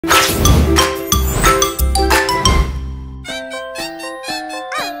A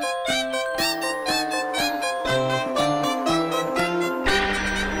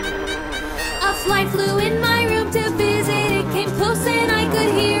fly flew in my room to visit. It came close and I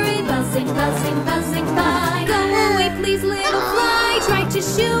could hear it buzzing, buzzing, buzzing by. Go away, please, little fly. Tried to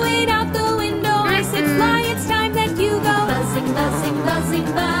shoo it out the window. I said, fly, it's time that you go. Buzzing, buzzing, buzzing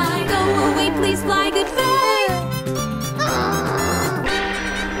by. Go away, please, fly, goodbye.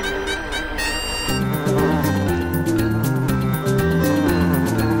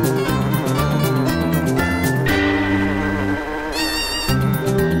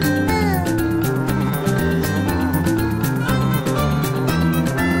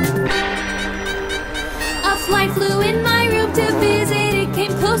 Flew in my room to visit. It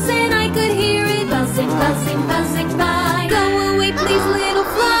came close and I could hear it buzzing, buzzing, buzzing by. Go away, please, little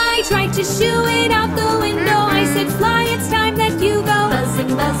fly. Tried to shoo it out the window. I said, fly, it's time that you go.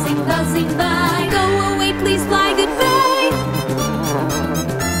 Buzzing, buzzing, buzzing by. Go away, please, fly, goodbye.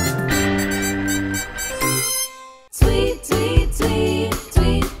 Tweet, tweet, tweet,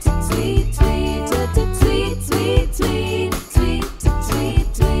 tweet, tweet, tweet, tweet, tweet, tweet, tweet, tweet,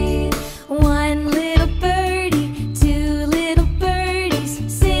 tweet. One little birdie, two little birdies,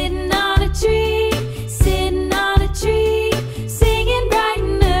 sitting on a tree, singing bright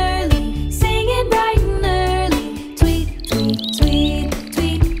and early, singing bright and early. Tweet, tweet, tweet,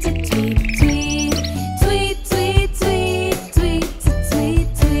 tweet, tweet, tweet, tweet, tweet, tweet, tweet,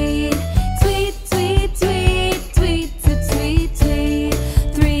 tweet, tweet, tweet, tweet, tweet, tweet, tweet, tweet.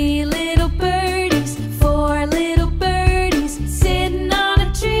 Three little birdies, four little birdies, sitting on a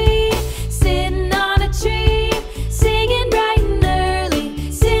tree, singing bright and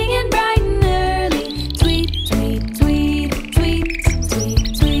early, singing bright and early. Tweet, tweet, tweet, tweet,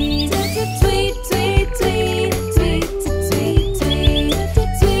 tweet, tweet, tweet, tweet, tweet, tweet, tweet, tweet,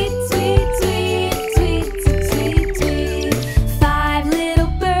 tweet, tweet, tweet, tweet. Five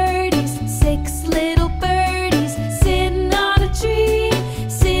little birdies, six little birdies, sitting on a tree,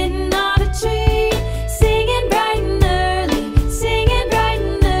 singing bright and early, singing bright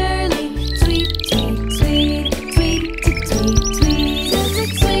and early. Tweet, tweet, tweet, tweet, tweet, tweet,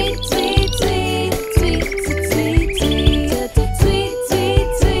 tweet, tweet, tweet, tweet, tweet, tweet,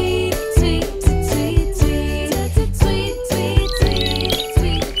 tweet, tweet,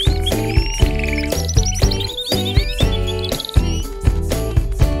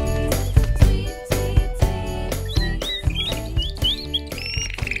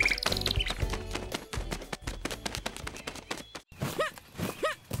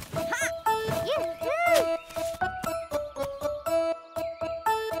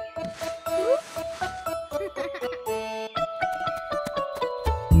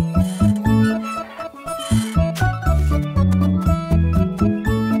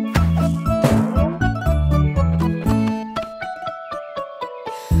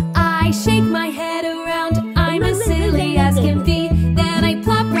 I shake my head around, I'm as silly as can be. Then I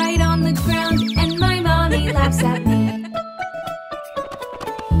plop right on the ground and my mommy laughs at me.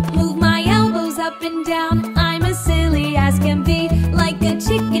 Move my elbows up and down, I'm as silly as can be. Like a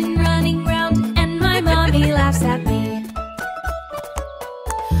chicken running round and my mommy laughs at me.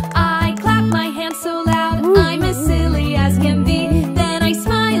 I clap my hands so loud, I'm as silly as can be. Then I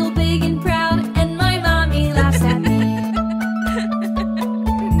smile big and proud and my mommy laughs at me.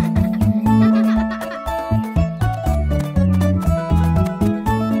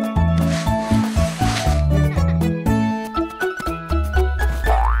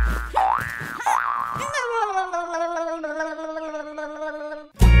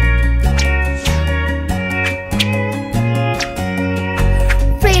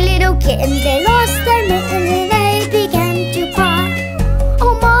 Three little kittens, they lost their mittens and they began to cry.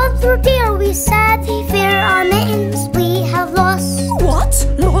 Oh, mother dear, we sadly fear our mittens we have lost. What?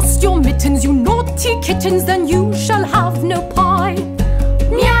 Lost your mittens, you naughty kittens, then you shall have no pie.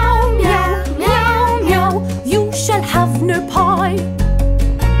 Meow, meow, meow, meow, you shall have no pie.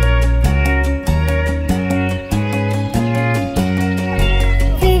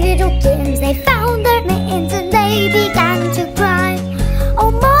 Three little kittens, they found their mittens and they began to cry.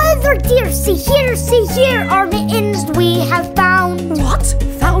 Oh, mother dear, see here, our mittens we have found. What?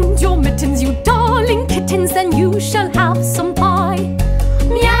 Found your mittens, you darling kittens, then you shall have some pie.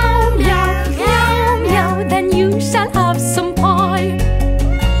 Meow, meow, meow, meow, then you shall have some pie.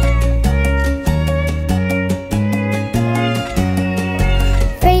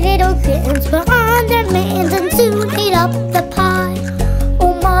 Three little kittens put on their mittens and soon ate up the pie.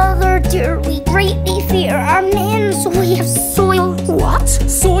 Oh, mother dear, we greatly fear our mittens we have soiled. What?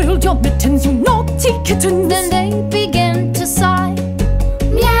 Soiled your mittens, you naughty kittens? Then they began to sigh.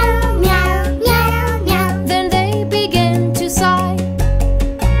 Meow.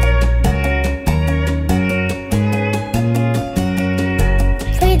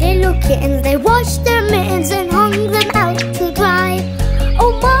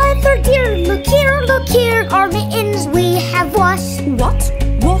 here our mittens we have washed. What?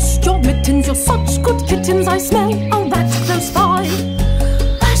 Washed your mittens? You're such good kittens. I smell a rat close by.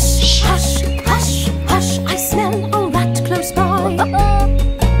 Hush, hush, hush, hush. I smell a rat close by.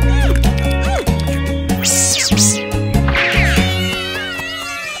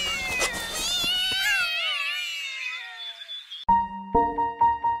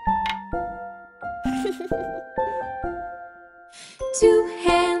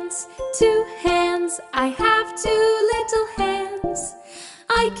 Two hands, I have two little hands.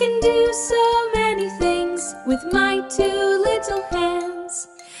 I can do so many things with my two little hands.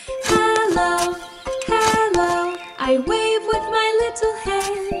 Hello, hello, I wave with my little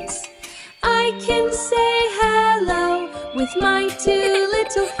hands. I can say hello with my two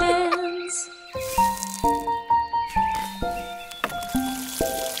little hands.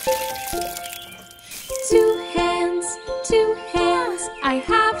 Two hands, I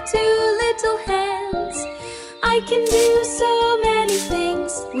have two little hands. I can do so many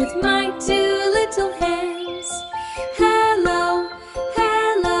things with my two little hands. Hello,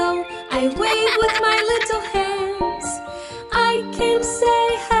 hello, I wave with my little hands. I can say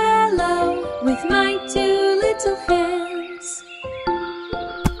hello with my two little hands.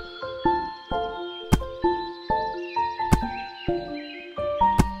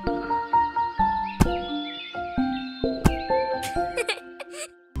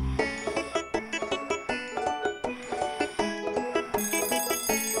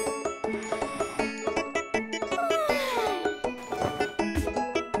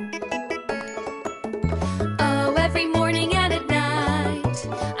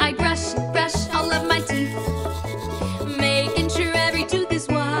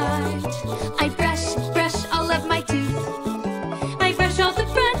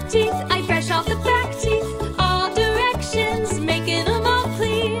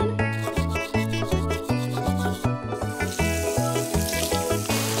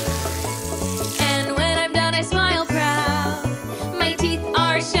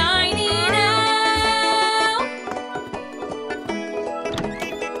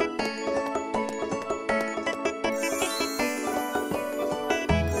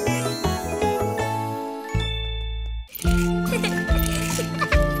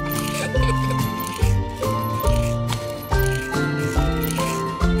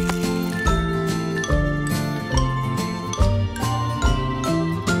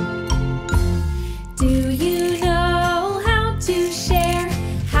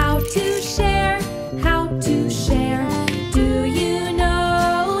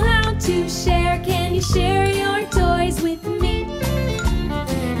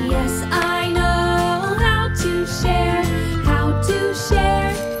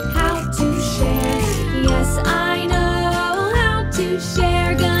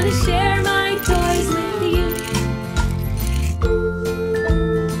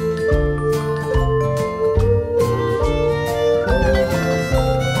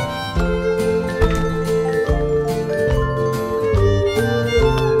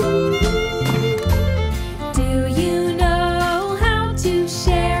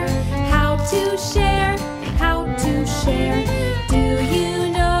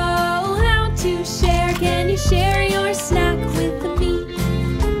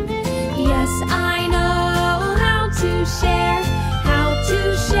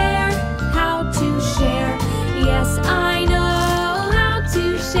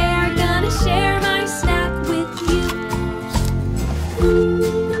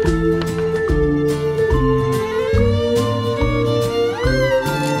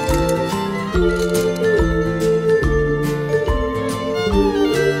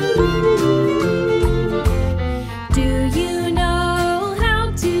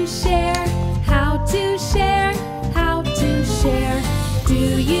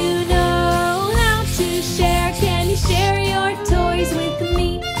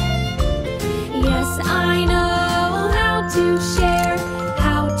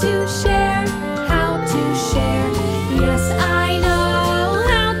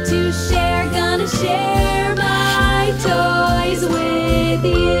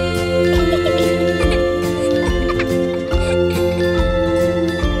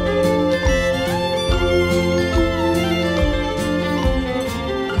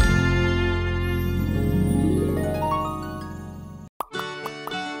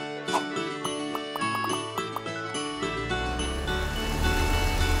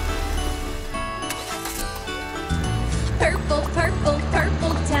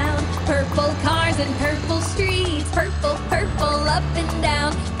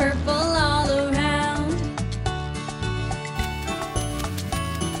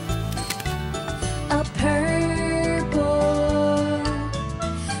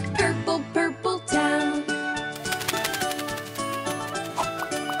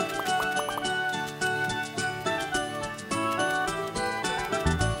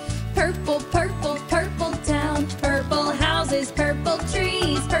 purple, purple, purple town. Purple houses, purple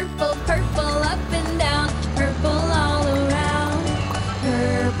trees, purple, purple up and down, purple all around.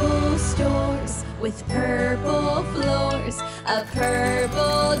 Purple stores with purple floors, a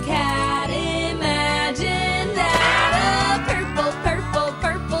purple cat. Imagine that. A purple, purple,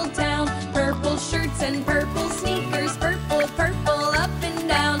 purple town. Purple shirts and purple sneakers, purple, purple up and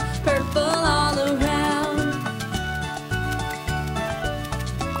down, purple all around.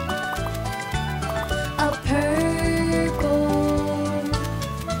 A purple,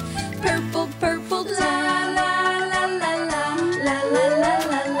 purple, purple town. La la la la la la la la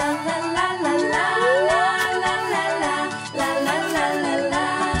la la la la la la la la.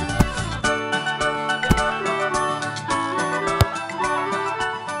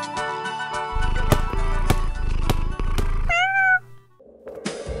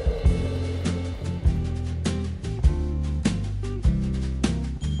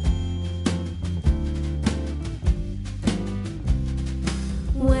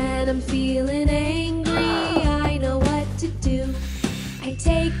 When I'm feeling angry, I know what to do. I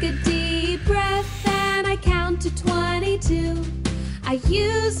take a deep breath and I count to 22. I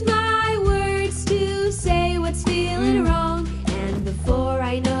use my words to say what's feeling wrong, and before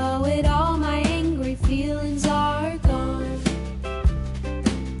I know it, all my angry feelings are gone.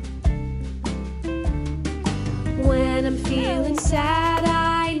 When I'm feeling sad,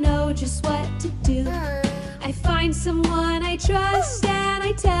 I know just what to do. I find someone I trust and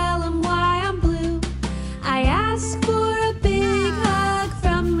I tell them why I'm blue. I ask for a big hug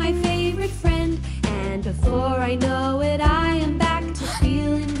from my favorite friend, and before I know it, I am back to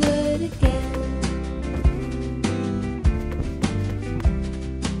feeling good again.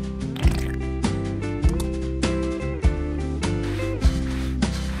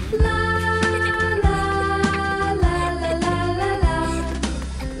 La la la la la la la la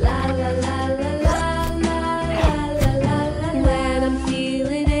la la la. When I'm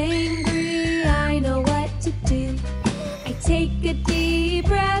feeling angry, I know what to do. I take a deep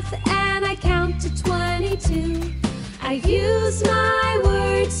breath and I count to 22. I use my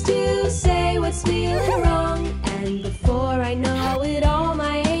words to say what's feeling wrong, and before I know it, all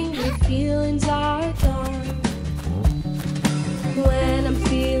my angry feelings are gone. When I'm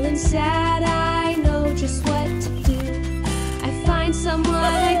feeling sad, I know just what to do. I find someone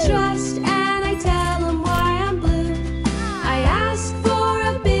I trust and I tell them why I'm blue. I ask for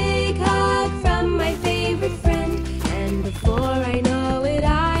a big hug from my favorite friend, and before I know it,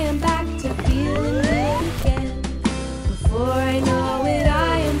 I am back to feeling good again. Before I know it,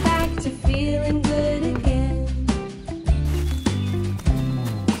 I am back to feeling good again.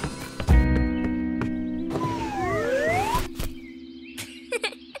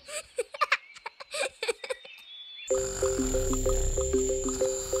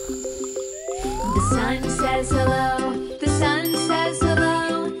 The sun says hello, the sun says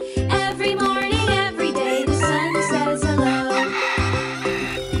hello. Every morning, every day, the sun says hello.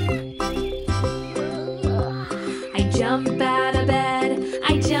 I jump out of bed,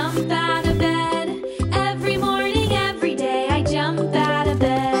 I jump out of bed. Every morning, every day, I jump out of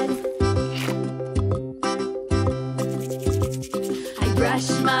bed. I brush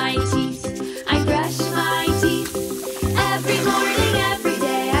my teeth, I brush my teeth. Every morning, every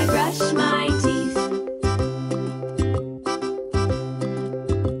day, I brush my teeth.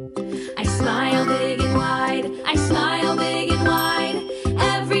 I smile big and wide, I smile big and wide.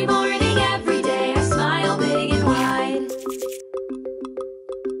 Every morning, every day, I smile big and wide.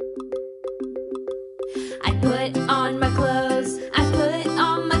 I put on my clothes,